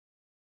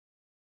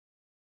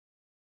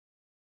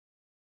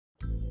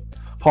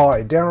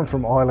Hi, Darren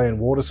from I-LAN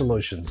Water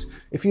Solutions.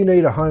 If you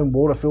need a home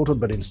water filter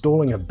but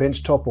installing a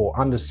benchtop or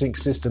under-sink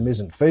system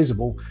isn't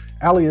feasible,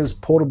 Alya's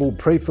portable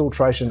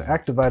pre-filtration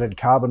activated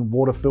carbon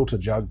water filter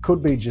jug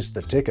could be just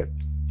the ticket.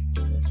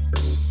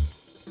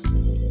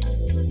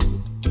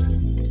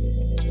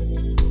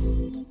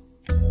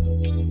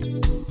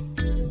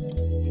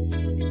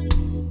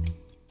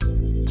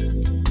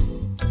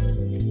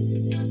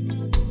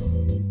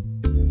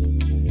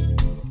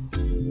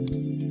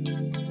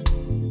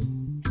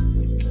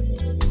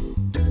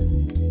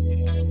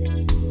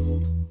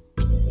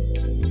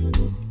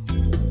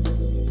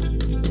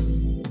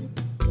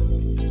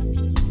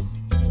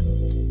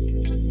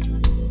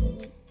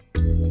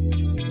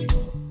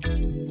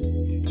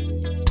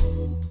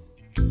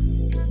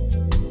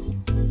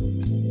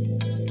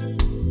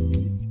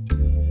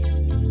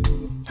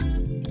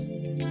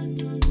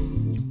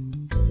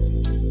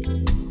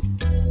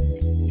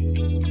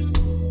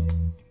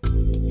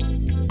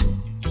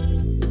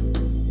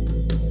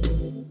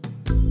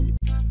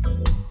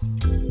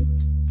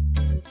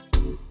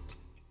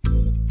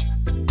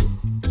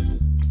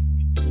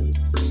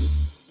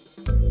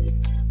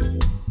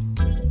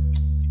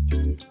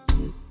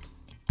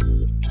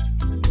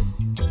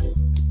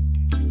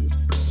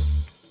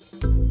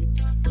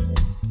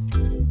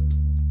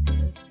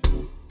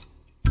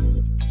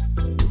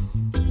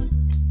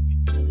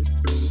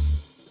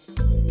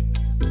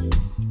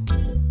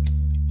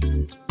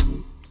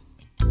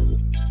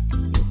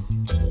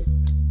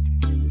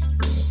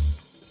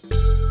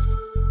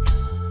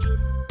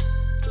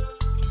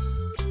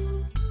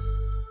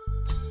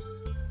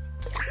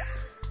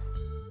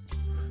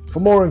 For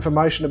more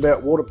information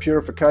about water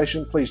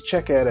purification, please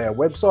check out our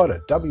website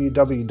at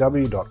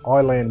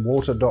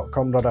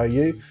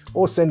www.ilanwater.com.au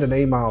or send an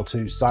email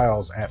to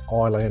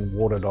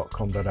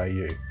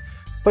sales@ilanwater.com.au.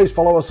 Please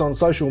follow us on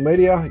social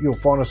media. You'll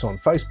find us on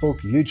Facebook,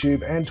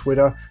 YouTube and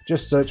Twitter.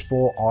 Just search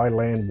for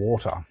I-LAN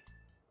Water.